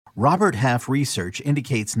Robert Half research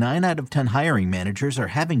indicates 9 out of 10 hiring managers are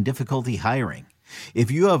having difficulty hiring.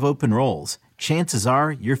 If you have open roles, chances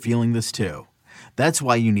are you're feeling this too. That's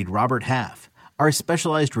why you need Robert Half. Our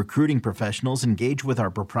specialized recruiting professionals engage with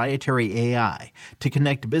our proprietary AI to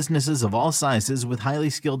connect businesses of all sizes with highly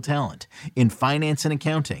skilled talent in finance and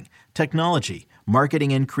accounting, technology,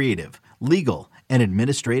 marketing and creative, legal, and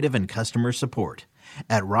administrative and customer support.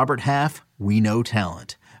 At Robert Half, we know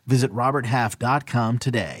talent. Visit roberthalf.com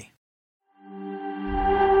today.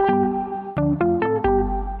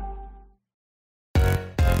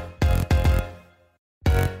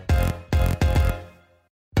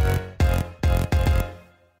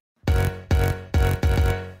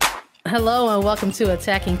 Hello and welcome to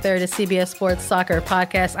Attacking Third, a CBS Sports Soccer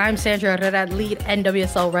podcast. I'm Sandra Herrera, lead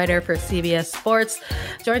NWSL writer for CBS Sports.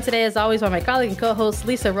 Joined today, as always, by my colleague and co-host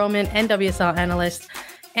Lisa Roman, NWSL analyst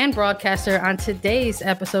and broadcaster. On today's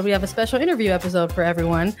episode, we have a special interview episode for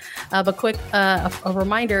everyone. But quick, a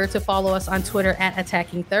reminder to follow us on Twitter at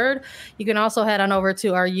Attacking Third. You can also head on over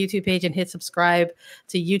to our YouTube page and hit subscribe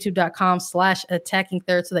to youtube.com/Attacking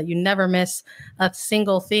Third so that you never miss a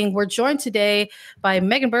single thing. We're joined today by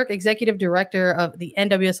Megan Burke, Executive Director of the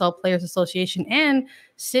NWSL Players Association, and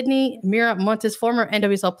Sydney Mira-Montes, former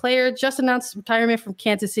NWSL player, just announced retirement from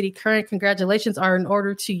Kansas City Current. Congratulations are in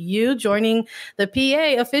order to you, joining the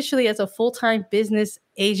PA officially as a full-time business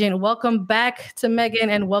agent. Welcome back to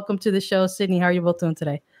Megan and welcome to the show. Sydney, how are you both doing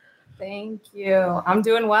today? Thank you. I'm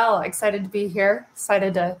doing well. Excited to be here.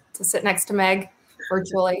 Excited to sit next to Meg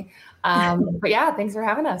virtually. But yeah, thanks for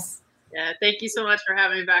having us. Yeah, thank you so much for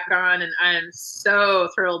having me back on. And I am so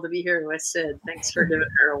thrilled to be here with Sid. Thanks for giving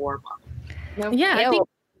her a warm-up. I think,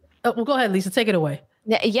 well, go ahead, Lisa, take it away.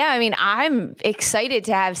 Yeah, I mean, I'm excited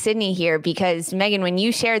to have Sydney here because, Megan, when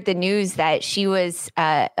you shared the news that she was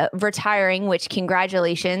retiring, which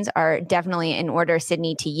congratulations are definitely in order,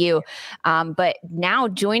 Sydney, to you. But now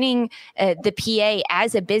joining the PA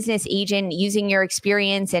as a business agent, using your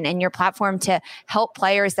experience and your platform to help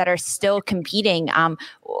players that are still competing.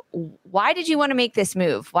 Why did you want to make this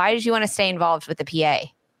move? Why did you want to stay involved with the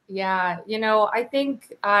PA? Yeah, I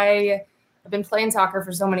think I've been playing soccer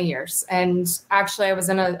for so many years. And actually, I was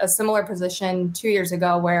in a similar position 2 years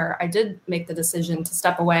ago where I did make the decision to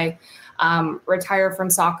step away, retire from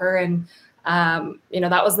soccer. And,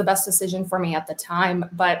 that was the best decision for me at the time.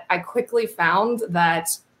 But I quickly found that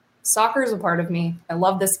soccer is a part of me. I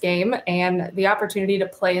love this game. And the opportunity to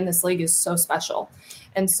play in this league is so special.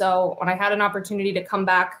 And so when I had an opportunity to come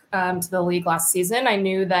back to the league last season, I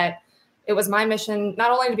knew that it was my mission not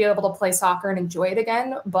only to be able to play soccer and enjoy it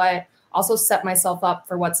again, but also set myself up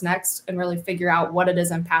for what's next and really figure out what it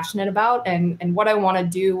is I'm passionate about and what I want to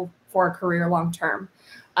do for a career long term.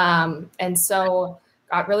 And so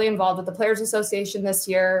got really involved with the Players Association this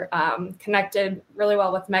year, connected really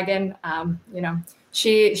well with Megan.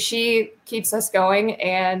 She keeps us going.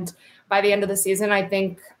 And by the end of the season, I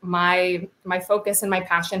think my focus and my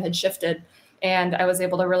passion had shifted. And I was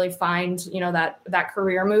able to really find, that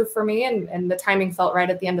career move for me, and the timing felt right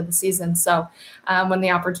at the end of the season. So when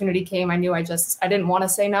the opportunity came, I knew I didn't want to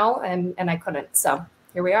say no, and I couldn't. So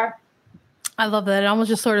here we are. I love that. It almost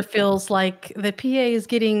just sort of feels like the PA is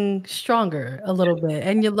getting stronger a little bit,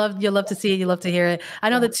 and you love to see it. You love to hear it.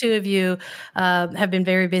 I know the two of you have been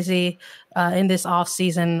very busy in this off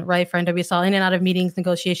season, right? For NWSL, in and out of meetings,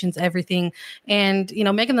 negotiations, everything. And,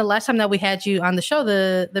 Megan, the last time that we had you on the show,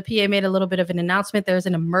 the PA made a little bit of an announcement. There's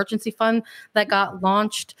an emergency fund that got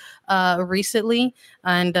launched recently,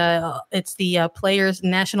 and it's the Players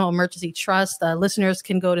National Emergency Trust. Listeners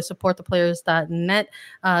can go to supporttheplayers.net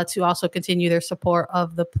to also continue their support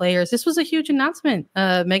of the players. This was a huge announcement.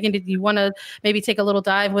 Megan, did you want to maybe take a little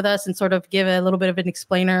dive with us and sort of give a little bit of an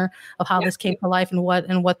explainer of how this came to life and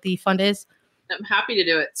what the fund is? I'm happy to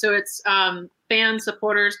do it. So it's fan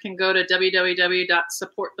supporters can go to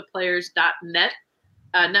www.supporttheplayers.net,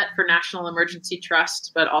 net for National Emergency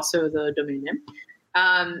Trust, but also the domain name.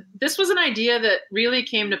 This was an idea that really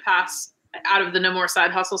came to pass out of the No More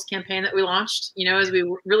Side Hustles campaign that we launched. As we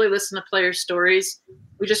really listened to players' stories,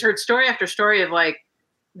 we just heard story after story of like,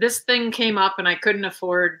 this thing came up and I couldn't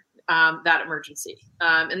afford that emergency.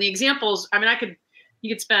 And the examples,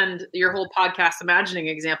 you could spend your whole podcast imagining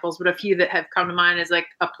examples, but a few that have come to mind is like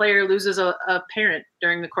a player loses a parent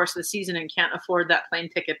during the course of the season and can't afford that plane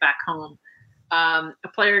ticket back home. A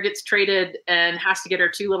player gets traded and has to get her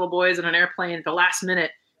 2 little boys in an airplane at the last minute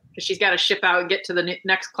because she's got to ship out and get to the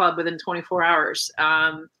next club within 24 hours.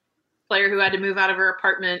 Player who had to move out of her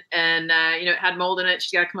apartment and, it had mold in it.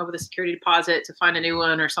 She's got to come up with a security deposit to find a new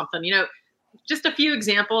one or something. Just a few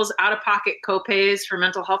examples. Out-of-pocket copays for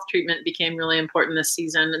mental health treatment became really important this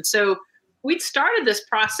season. And so we'd started this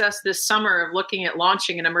process this summer of looking at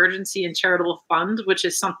launching an emergency and charitable fund, which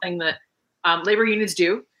is something that labor unions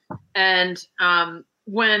do. And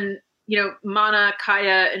when Mana,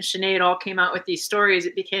 Kaya, and Sinead all came out with these stories,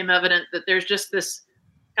 it became evident that there's just this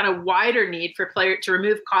kind of wider need for players to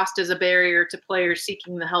remove cost as a barrier to players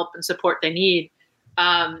seeking the help and support they need.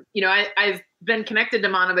 I've been connected to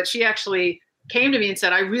Mana, but she actually came to me and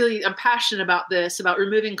said, I'm passionate about this, about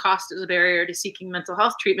removing cost as a barrier to seeking mental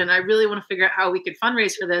health treatment. I really want to figure out how we could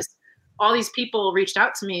fundraise for this. All these people reached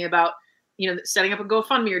out to me about, setting up a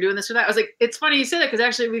GoFundMe or doing this or that. I was like, it's funny you say that, because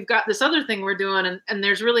actually we've got this other thing we're doing, and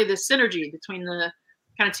there's really this synergy between the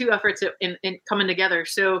kind of two efforts in coming together.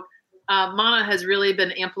 So Mana has really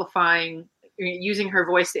been using her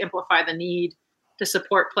voice to amplify the need to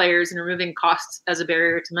support players and removing costs as a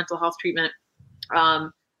barrier to mental health treatment.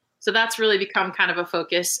 So that's really become kind of a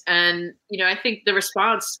focus. And, I think the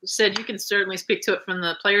response said, you can certainly speak to it from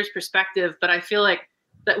the player's perspective, but I feel like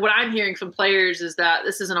that what I'm hearing from players is that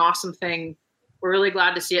this is an awesome thing. We're really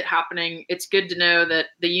glad to see it happening. It's good to know that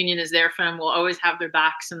the union is there for them. We'll always have their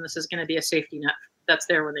backs, and this is going to be a safety net that's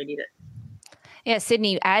there when they need it. Yeah,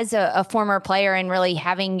 Sydney, as a former player and really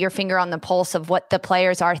having your finger on the pulse of what the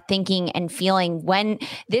players are thinking and feeling when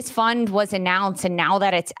this fund was announced, and now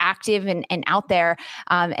that it's active and out there,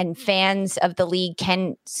 and fans of the league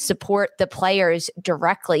can support the players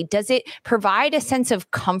directly, does it provide a sense of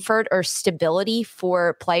comfort or stability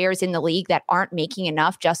for players in the league that aren't making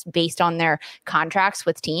enough just based on their contracts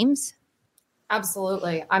with teams?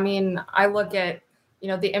 Absolutely. I mean, I look at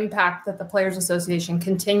the impact that the Players Association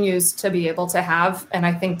continues to be able to have. And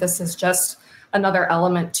I think this is just another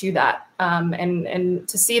element to that. And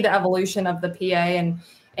to see the evolution of the PA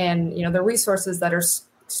and the resources that are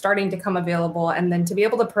starting to come available, and then to be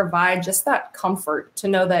able to provide just that comfort to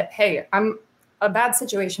know that, hey, a bad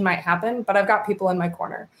situation might happen, but I've got people in my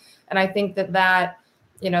corner. And I think that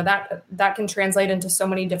can translate into so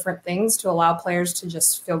many different things to allow players to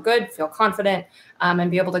just feel good, feel confident,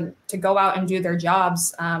 and be able to go out and do their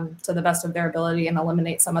jobs to the best of their ability and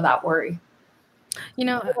eliminate some of that worry.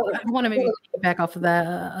 I want to maybe back off of that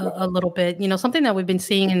a little bit. Something that we've been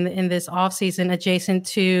seeing in this offseason, adjacent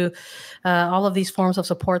to all of these forms of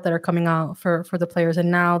support that are coming out for the players,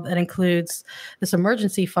 and now that includes this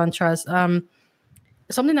emergency fund trust.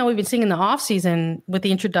 Something that we've been seeing in the offseason with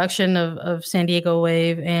the introduction of San Diego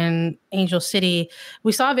Wave and Angel City,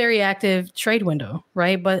 we saw a very active trade window,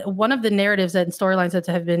 right? But one of the narratives and storylines that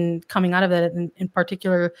have been coming out of it, in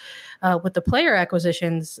particular with the player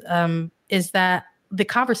acquisitions, is that the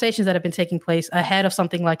conversations that have been taking place ahead of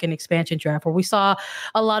something like an expansion draft, where we saw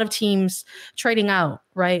a lot of teams trading out,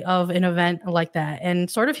 right, of an event like that, and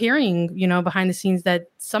sort of hearing, behind the scenes that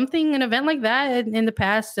an event like that in the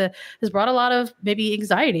past has brought a lot of maybe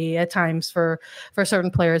anxiety at times for certain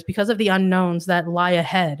players because of the unknowns that lie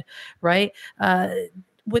ahead, right?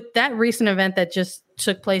 With that recent event that just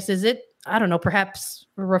took place, is it, I don't know, perhaps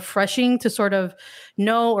refreshing to sort of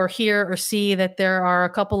know or hear or see that there are a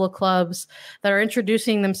couple of clubs that are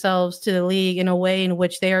introducing themselves to the league in a way in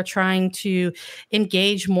which they are trying to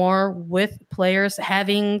engage more with players,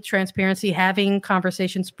 having transparency, having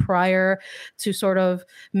conversations prior to sort of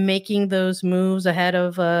making those moves ahead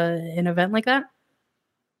of an event like that?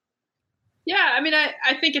 Yeah, I mean,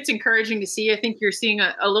 I think it's encouraging to see. I think you're seeing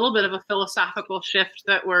a little bit of a philosophical shift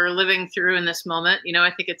that we're living through in this moment. I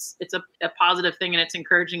think it's a positive thing, and it's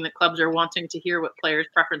encouraging that clubs are wanting to hear what players'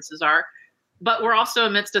 preferences are. But we're also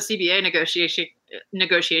amidst a CBA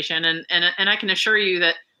negotiation, and I can assure you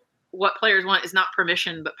that what players want is not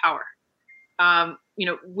permission but power.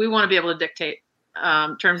 We want to be able to dictate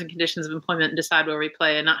terms and conditions of employment and decide where we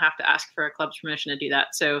play, and not have to ask for a club's permission to do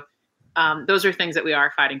that. So those are things that we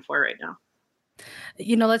are fighting for right now.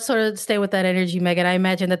 Let's sort of stay with that energy, Megan. I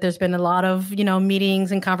imagine that there's been a lot of,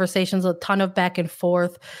 meetings and conversations, a ton of back and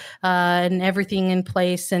forth, and everything in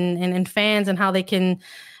place, and fans and how they can,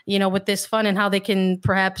 with this fund, and how they can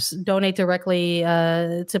perhaps donate directly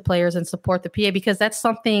to players and support the PA, because that's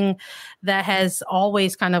something that has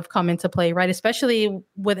always kind of come into play, right? Especially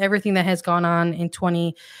with everything that has gone on in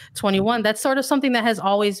 2021. That's sort of something that has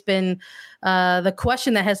always been the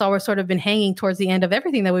question that has always sort of been hanging towards the end of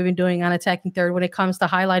everything that we've been doing on Attacking Third when it comes to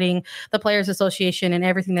highlighting the Players Association and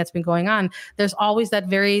everything that's been going on. There's always that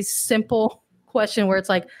very simple question where it's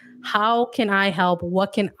like, how can I help?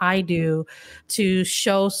 What can I do to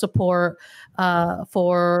show support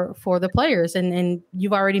for the players? And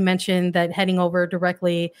you've already mentioned that heading over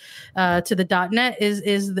directly to the .net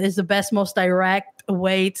is the best, most direct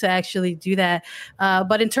way to actually do that.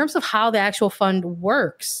 But in terms of how the actual fund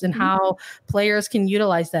works and how players can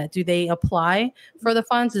utilize that, do they apply for the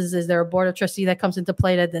funds? Is there a board of trustee that comes into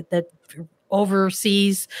play that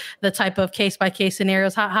oversees the type of case-by-case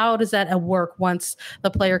scenarios? How does that work once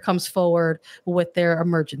the player comes forward with their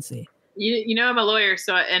emergency? You know, I'm a lawyer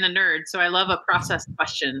and a nerd, so I love a process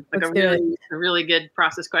question, like a really good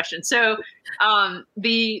process question. So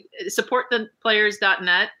the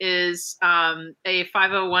supporttheteplayers.net is a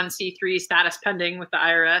 501c3 status pending with the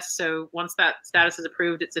IRS. So once that status is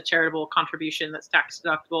approved, it's a charitable contribution that's tax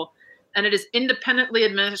deductible. And it is independently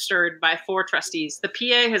administered by 4 trustees. The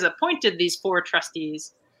PA has appointed these 4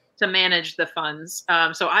 trustees to manage the funds.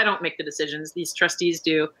 So I don't make the decisions. These trustees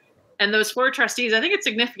do. And those 4 trustees, I think it's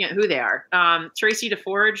significant who they are. Tracy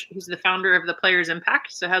DeForge, who's the founder of the Players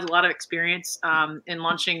Impact, so has a lot of experience in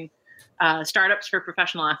launching startups for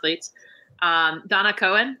professional athletes. Donna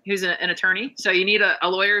Cohen, who's an attorney. So you need a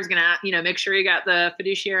lawyer who's going to, make sure you got the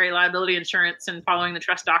fiduciary liability insurance and following the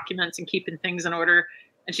trust documents and keeping things in order.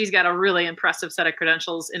 And she's got a really impressive set of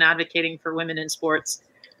credentials in advocating for women in sports.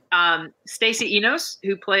 Stacey Enos,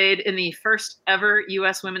 who played in the first ever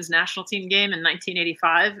U.S. women's national team game in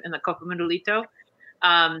 1985 in the Copa Mundialito,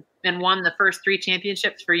 and won the first 3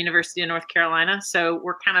 championships for University of North Carolina. So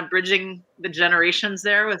we're kind of bridging the generations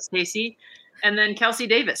there with Stacey. And then Kelsey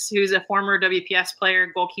Davis, who's a former WPS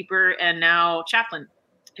player, goalkeeper, and now chaplain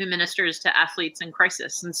who ministers to athletes in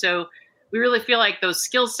crisis. And so we really feel like those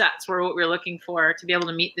skill sets were what we're looking for to be able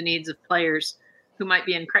to meet the needs of players who might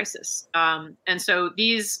be in crisis. And so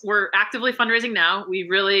we're actively fundraising now. We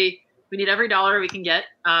need every dollar we can get.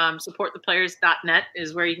 Supporttheteplayers.net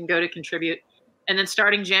is where you can go to contribute. And then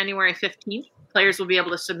starting January 15th, players will be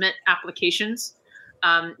able to submit applications.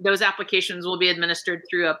 Those applications will be administered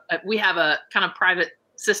through we have a kind of private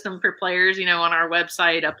system for players, on our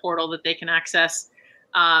website, a portal that they can access.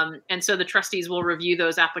 And so the trustees will review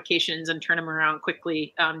those applications and turn them around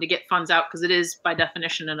quickly to get funds out, because it is by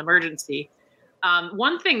definition an emergency.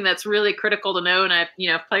 One thing that's really critical to know, and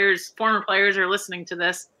former players are listening to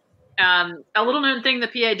this, a little known thing the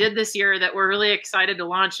PA did this year that we're really excited to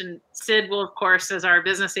launch, and Sid will, of course, as our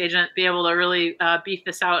business agent, be able to really beef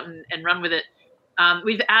this out and run with it.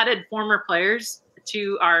 We've added former players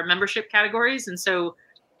to our membership categories. And so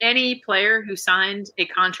any player who signed a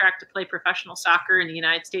contract to play professional soccer in the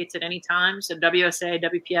United States at any time, so WSA,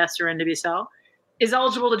 WPS, or NWSL, is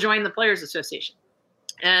eligible to join the Players Association.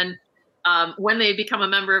 And when they become a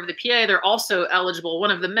member of the PA, they're also eligible.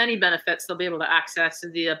 One of the many benefits they'll be able to access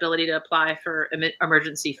is the ability to apply for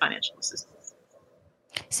emergency financial assistance.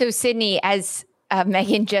 So, Sydney, as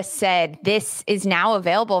Megan just said, this is now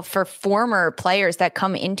available for former players that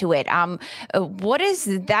come into it. What does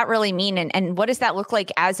that really mean? And what does that look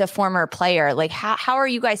like as a former player? Like, how are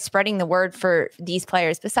you guys spreading the word for these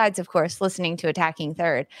players, besides, of course, listening to Attacking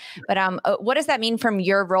Third? But what does that mean from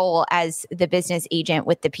your role as the business agent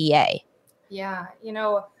with the PA? Yeah,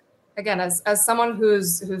 again, as someone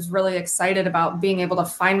who's really excited about being able to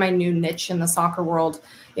find my new niche in the soccer world,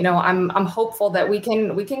 I'm hopeful that we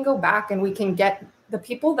can go back and we can get the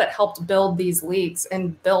people that helped build these leagues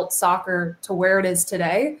and built soccer to where it is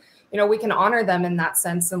today. We can honor them in that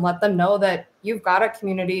sense and let them know that you've got a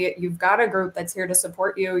community, you've got a group that's here to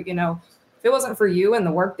support you. If it wasn't for you and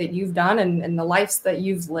the work that you've done and the lives that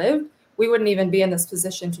you've lived, we wouldn't even be in this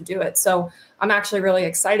position to do it. So I'm actually really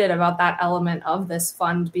excited about that element of this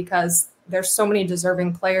fund, because there's so many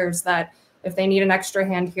deserving players that if they need an extra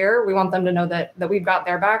hand here, we want them to know that we've got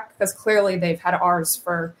their back, because clearly they've had ours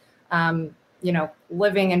for,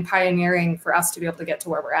 living and pioneering for us to be able to get to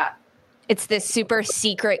where we're at. It's this super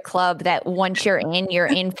secret club that once you're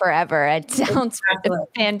in forever. It sounds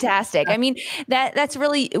fantastic. I mean, that's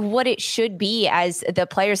really what it should be as the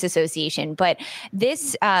Players Association. But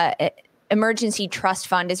this emergency trust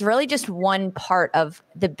fund is really just one part of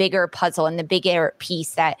the bigger puzzle and the bigger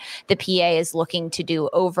piece that the PA is looking to do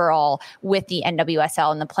overall with the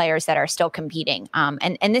NWSL and the players that are still competing.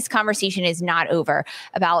 And this conversation is not over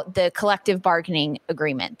about the collective bargaining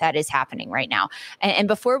agreement that is happening right now. And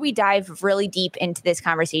before we dive really deep into this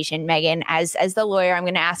conversation, Megan, as the lawyer, I'm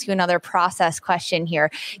going to ask you another process question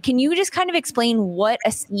here. Can you just kind of explain what a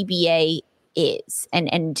CBA is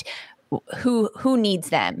and who needs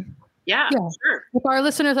them? Yeah, sure. If our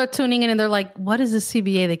listeners are tuning in and they're like, what is the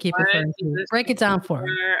CBA they keep referring to? Break it down for them.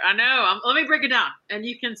 I know. Let me break it down, and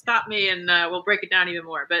you can stop me and we'll break it down even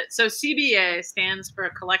more. But so CBA stands for a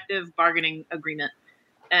collective bargaining agreement.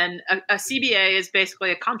 And a CBA is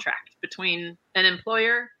basically a contract between an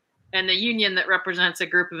employer and the union that represents a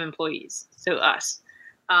group of employees. So us.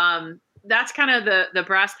 That's kind of the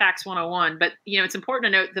brass tacks 101. But, it's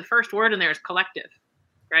important to note the first word in there is collective,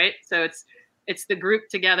 right? So it's the group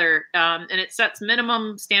together, and it sets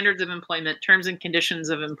minimum standards of employment, terms and conditions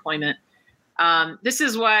of employment This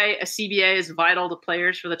is why a CBA is vital to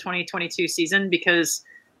players for the 2022 season, because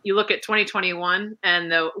you look at 2021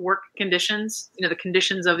 and the work conditions, the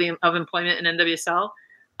conditions of employment in NWSL,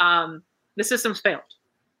 the system's failed,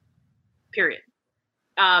 period.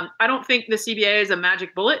 I don't think the CBA is a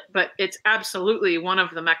magic bullet, but it's absolutely one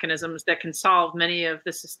of the mechanisms that can solve many of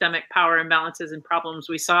the systemic power imbalances and problems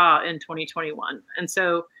we saw in 2021. And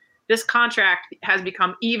so this contract has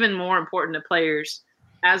become even more important to players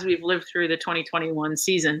as we've lived through the 2021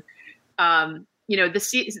 season. The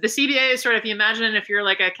CBA is sort of, if you imagine, if you're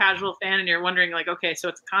like a casual fan and you're wondering like, okay, so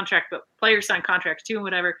it's a contract, but players sign contracts too and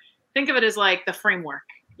whatever, think of it as like the framework.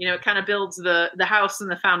 It kind of builds the house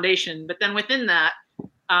and the foundation. But then within that,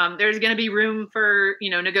 there's going to be room for,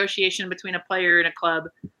 negotiation between a player and a club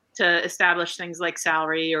to establish things like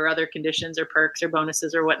salary or other conditions or perks or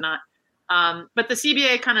bonuses or whatnot. But the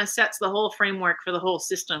CBA kind of sets the whole framework for the whole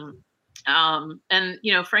system.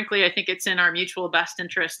 Frankly, I think it's in our mutual best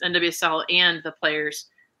interest, NWSL and the players,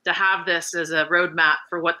 to have this as a roadmap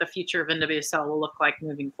for what the future of NWSL will look like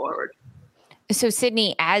moving forward. So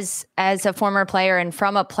Sydney, as a former player and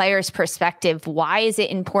from a player's perspective, why is it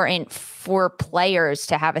important for players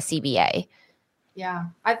to have a CBA? Yeah,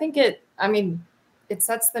 I think it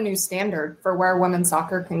sets the new standard for where women's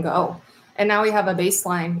soccer can go. And now we have a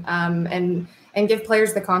baseline, and give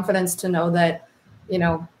players the confidence to know that,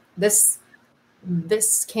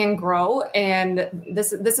 this can grow, and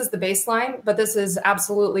this is the baseline, but this is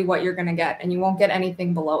absolutely what you're going to get, and you won't get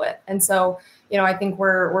anything below it. And so, I think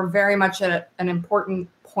we're very much at an important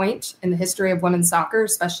point in the history of women's soccer,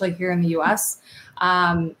 especially here in the U.S.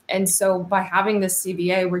 And so by having this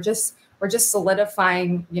CBA, we're just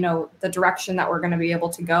solidifying, the direction that we're going to be able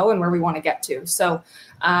to go and where we want to get to. So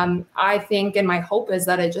I think, and my hope is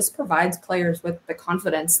that it just provides players with the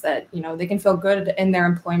confidence that, they can feel good in their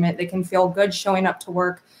employment. They can feel good showing up to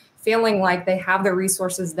work, feeling like they have the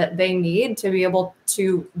resources that they need to be able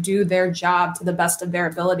to do their job to the best of their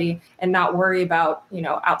ability and not worry about,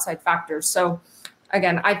 outside factors. So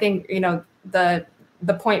again, I think, the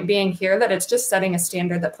point being here that it's just setting a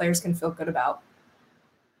standard that players can feel good about.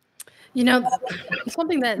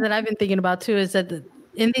 Something that I've been thinking about too is that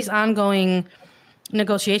in these ongoing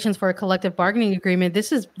negotiations for a collective bargaining agreement,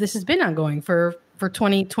 this has been ongoing for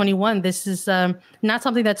 2021. This is not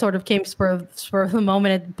something that sort of came spur of the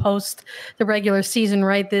moment post the regular season,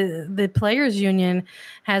 right? The players union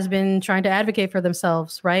has been trying to advocate for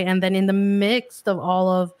themselves, right? And then in the midst of all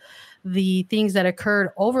of the things that occurred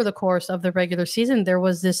over the course of the regular season, there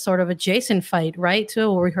was this sort of adjacent fight, right,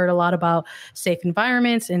 too, where we heard a lot about safe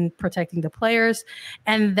environments and protecting the players.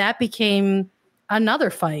 And that became another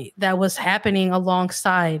fight that was happening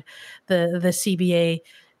alongside the CBA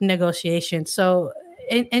negotiation. So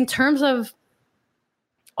in terms of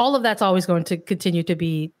all of that's always going to continue to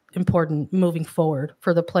be important moving forward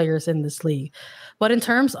for the players in this league. But in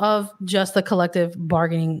terms of just the collective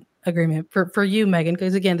bargaining agreement for you, Megan,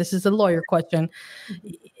 because again, this is a lawyer question.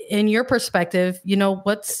 In your perspective,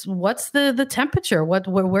 what's the temperature?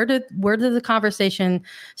 Where did the conversation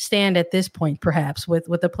stand at this point, perhaps with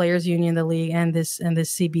the players union, the league, and this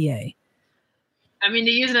CBA? I mean,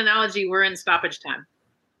 to use an analogy, we're in stoppage time.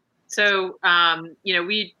 So,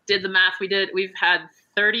 we did the math. We've had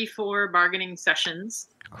 34 bargaining sessions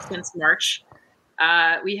since March.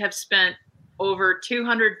 We have spent over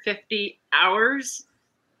 250 hours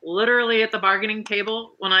literally at the bargaining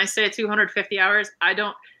table. When I say 250 hours,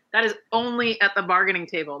 that is only at the bargaining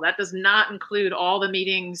table. That does not include all the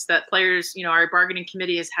meetings that players, our bargaining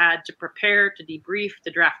committee has had to prepare, to debrief, to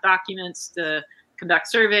draft documents, to conduct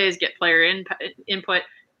surveys, get player input.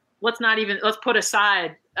 Let's put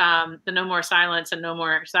aside the No More Silence and No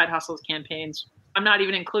More Side Hustles campaigns. I'm not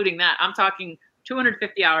even including that. I'm talking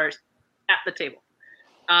 250 hours at the table.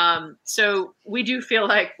 So we do feel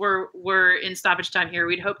like we're in stoppage time here.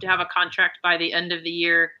 We'd hope to have a contract by the end of the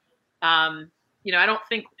year. I don't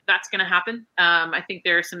think that's going to happen. I think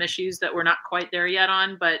there are some issues that we're not quite there yet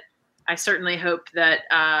on, but I certainly hope that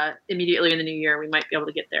immediately in the new year, we might be able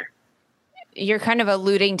to get there. You're kind of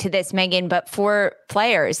alluding to this, Megan, but for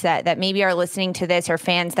players that maybe are listening to this or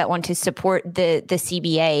fans that want to support the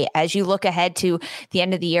CBA, as you look ahead to the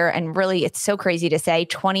end of the year, and really it's so crazy to say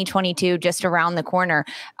 2022 just around the corner,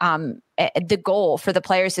 the goal for the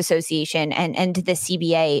Players Association and the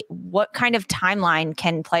CBA, what kind of timeline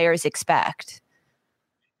can players expect?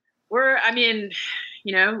 We're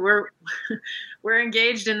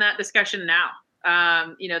engaged in that discussion now.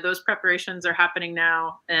 Those preparations are happening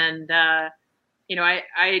now. And,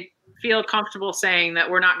 I feel comfortable saying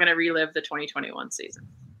that we're not going to relive the 2021 season.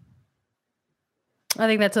 I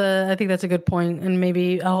think that's a good point, and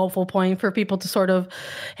maybe a hopeful point for people to sort of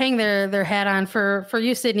hang their hat on. For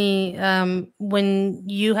you, Sydney, when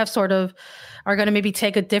you have sort of are going to maybe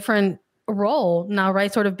take a different role now,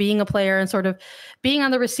 right? Sort of being a player and sort of being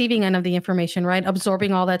on the receiving end of the information, right?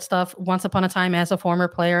 Absorbing all that stuff once upon a time as a former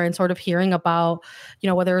player, and sort of hearing about,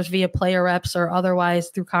 whether it's via player reps or otherwise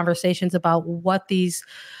through conversations about what these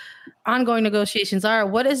ongoing negotiations are.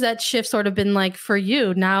 What has that shift sort of been like for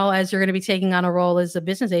you now, as you're going to be taking on a role as a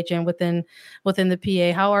business agent within the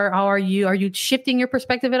PA? How are you shifting your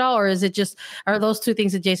perspective at all, or is it just, are those two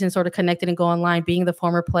things adjacent, sort of connected and go online, being the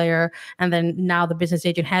former player and then now the business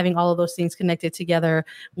agent, having all of those things connected together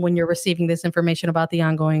when you're receiving this information about the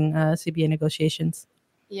ongoing CBA negotiations?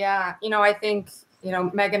 Yeah, I think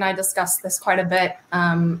Meg and I discussed this quite a bit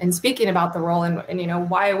in speaking about the role, and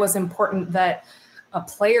why it was important that a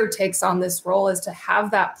player takes on this role is to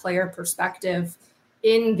have that player perspective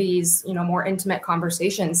in these, more intimate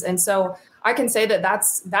conversations. And so I can say that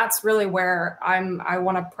that's really where I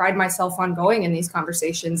want to pride myself on going in these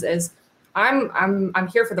conversations. Is I'm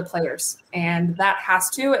here for the players, and that has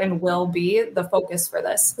to and will be the focus for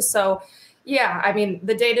this. So yeah, I mean,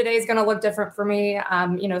 the day-to-day is going to look different for me.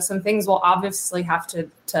 Some things will obviously have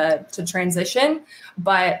to transition,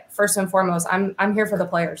 but first and foremost, I'm here for the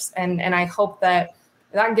players. And I hope that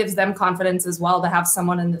gives them confidence as well, to have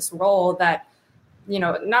someone in this role that,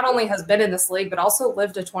 not only has been in this league, but also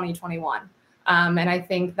lived a 2021. And I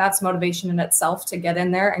think that's motivation in itself to get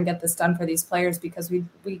in there and get this done for these players, because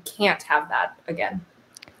we can't have that again.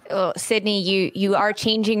 Oh, Sydney, you are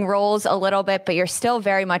changing roles a little bit, but you're still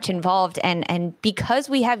very much involved. And because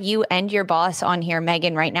we have you and your boss on here,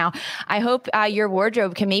 Megan, right now, I hope your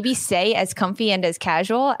wardrobe can maybe stay as comfy and as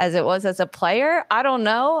casual as it was as a player. I don't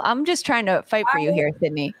know. I'm just trying to fight for you here,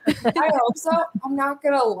 Sydney. I hope so. I'm not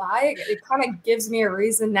going to lie. It kind of gives me a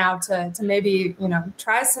reason now to maybe,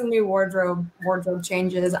 try some new wardrobe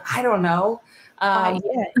changes. I don't know. But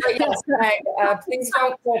yes, please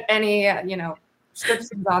don't put any,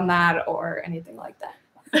 restrictions on that or anything like that.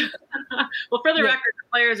 Well, for the record, the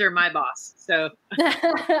players are my boss. So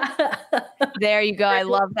there you go. I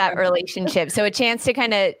love that relationship. So a chance to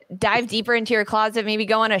kind of dive deeper into your closet, maybe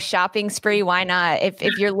go on a shopping spree. Why not? If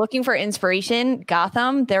you're looking for inspiration,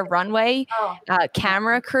 Gotham, their runway,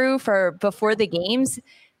 camera crew for before the games,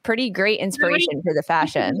 pretty great inspiration for the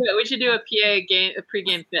fashion. We should do a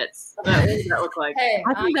pregame fits. What does that look like? Hey,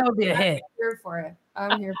 I think that would be a hit.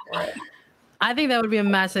 I'm here for it. I think that would be a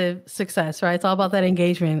massive success, right? It's all about that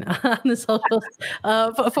engagement on the socials.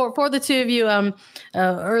 For the two of you,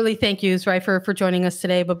 early thank yous, right, for joining us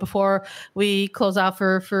today. But before we close out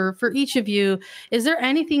for each of you, is there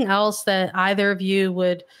anything else that either of you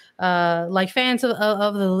would like fans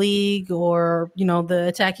of the league or the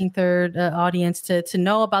Attacking Third audience to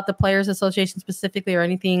know about the Players Association specifically, or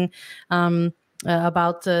anything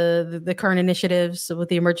about the current initiatives with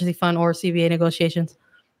the emergency fund or CBA negotiations?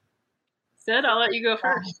 Sid, I'll let you go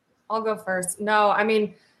first. I'll go first. No, I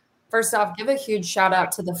mean, first off, give a huge shout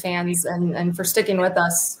out to the fans and for sticking with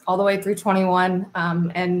us all the way through 21.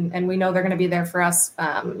 And we know they're going to be there for us,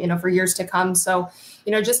 for years to come. So,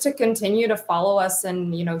 just to continue to follow us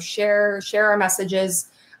and, share our messages,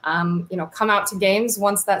 come out to games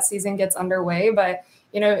once that season gets underway. But,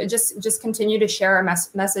 just continue to share our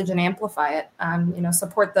message and amplify it.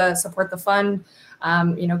 Support the fund.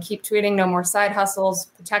 Keep tweeting no more side hustles,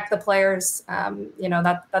 protect the players.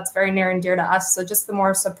 That's very near and dear to us. So just the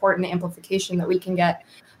more support and amplification that we can get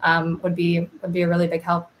would be a really big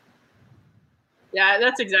help. Yeah,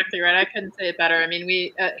 that's exactly right. I couldn't say it better. I mean,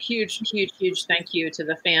 huge thank you to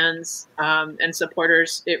the fans and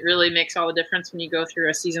supporters. It really makes all the difference when you go through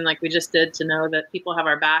a season like we just did, to know that people have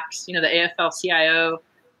our backs. The AFL-CIO,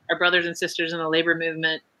 our brothers and sisters in the labor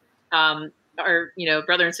movement, our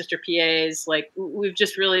brother and sister PAs. Like, we've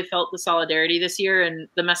just really felt the solidarity this year. And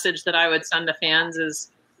the message that I would send to fans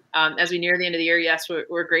is, as we near the end of the year, yes,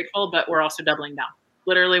 we're grateful, but we're also doubling down.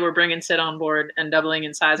 Literally, we're bringing Sid on board and doubling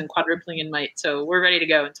in size and quadrupling in might. So we're ready to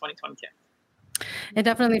go in 2022. It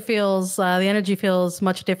definitely feels, the energy feels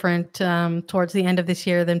much different towards the end of this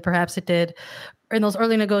year than perhaps it did in those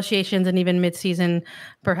early negotiations and even mid-season,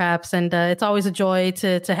 perhaps. And it's always a joy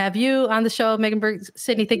to have you on the show, Megan Berg.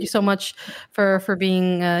 Sydney, thank you so much for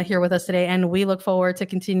being here with us today. And we look forward to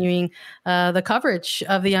continuing the coverage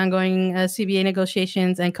of the ongoing CBA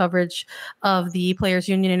negotiations and coverage of the Players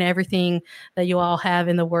Union and everything that you all have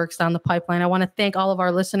in the works down the pipeline. I want to thank all of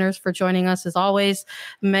our listeners for joining us as always.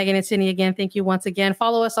 Megan and Sydney, again, thank you once again.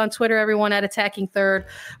 Follow us on Twitter, everyone, at Attacking Third.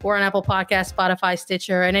 We're on Apple Podcasts, Spotify,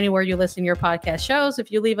 Stitcher, and anywhere you listen to your podcast podcast shows.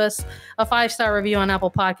 If you leave us a 5-star review on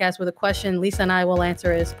Apple Podcasts with a question, Lisa and I will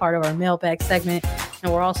answer as part of our mailbag segment.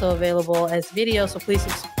 And we're also available as video, so please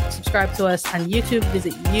subscribe to us on YouTube.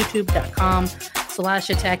 Visit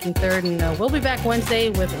youtube.com/attacking third. And we'll be back Wednesday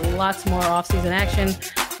with lots more off-season action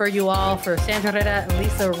for you all. For Sandra Herrera,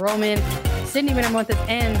 Lisa Roman, Sydney Miramontes,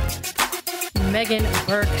 and Megan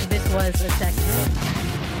Burke, this was Attacking Third.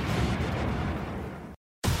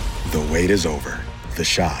 The wait is over. The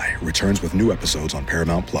Chi returns with new episodes on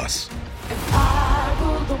Paramount+.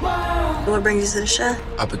 What brings you to the Chi?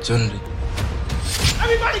 Opportunity.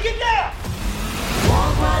 Everybody get down!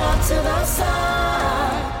 Walk right up to the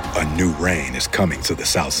side. A new reign is coming to the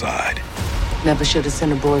South Side. Never should have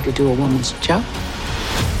sent a boy to do a woman's job.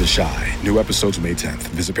 The Chi. New episodes May 10th.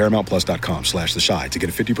 Visit ParamountPlus.com/The Chi to get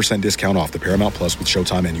a 50% discount off the Paramount Plus with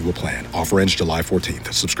Showtime annual plan. Offer ends July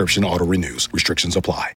 14th. Subscription auto renews. Restrictions apply.